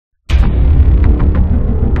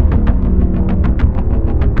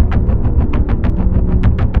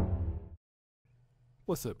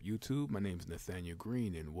What's up YouTube? My name is Nathaniel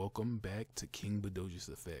Green and welcome back to King Bedoge's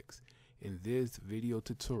Effects. In this video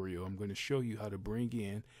tutorial, I'm going to show you how to bring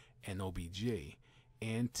in an OBJ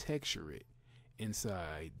and texture it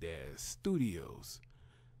inside their studios.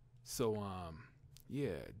 So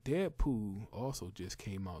yeah, Deadpool also just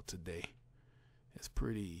came out today. It's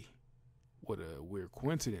what a weird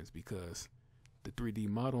coincidence, because the 3D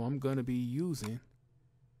model I'm going to be using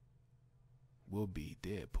will be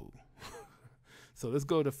Deadpool. So let's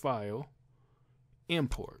go to File,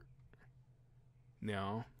 Import.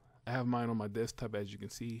 Now, I have mine on my desktop. As you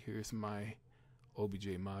can see, here's my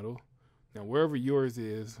OBJ model. Now, wherever yours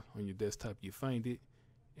is on your desktop, you find it,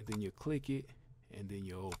 and then you click it, and then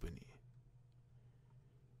you open it.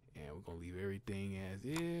 And we're going to leave everything as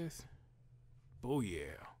is.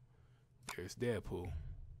 Booyah. There's Deadpool.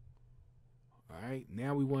 All right,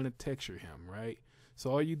 now we want to texture him, right?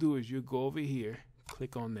 So all you do is you go over here,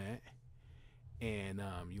 click on that, and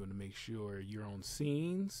you want to make sure you're on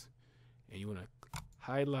scenes, and you want to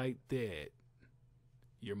highlight that,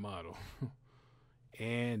 your model.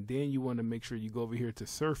 And then you want to make sure you go over here to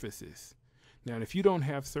surfaces. Now, if you don't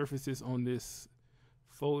have surfaces on this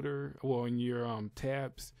folder or on your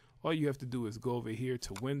tabs, all you have to do is go over here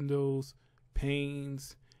to Windows,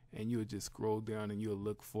 Panes, and you'll just scroll down and you'll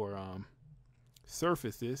look for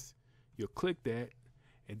surfaces. You'll click that,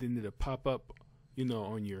 and then it'll pop up, you know,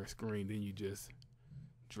 on your screen. Then you just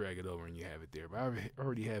drag it over and you have it there. But I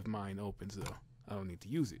already have mine open, so I don't need to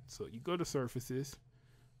use it. So you go to surfaces.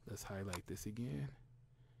 Let's highlight this again.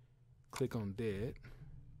 Click on that.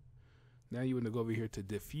 Now you want to go over here to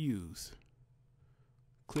diffuse.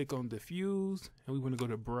 Click on diffuse, and we want to go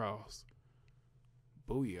to browse.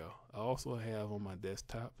 Booyah. I also have on my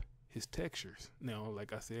desktop his textures. Now,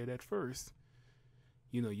 like I said at first,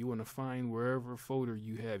 you know, you want to find wherever folder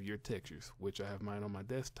you have your textures, which I have mine on my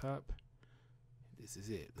desktop. This is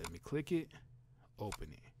it. Let me click it, open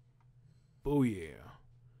it. Booyah.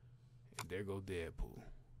 And there go Deadpool.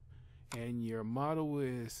 And your model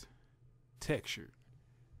is textured.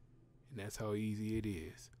 And that's how easy it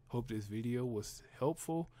is. Hope this video was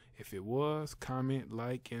helpful. If it was, comment,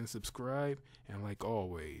 like, and subscribe. And like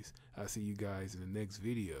always, I'll see you guys in the next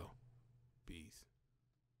video. Peace.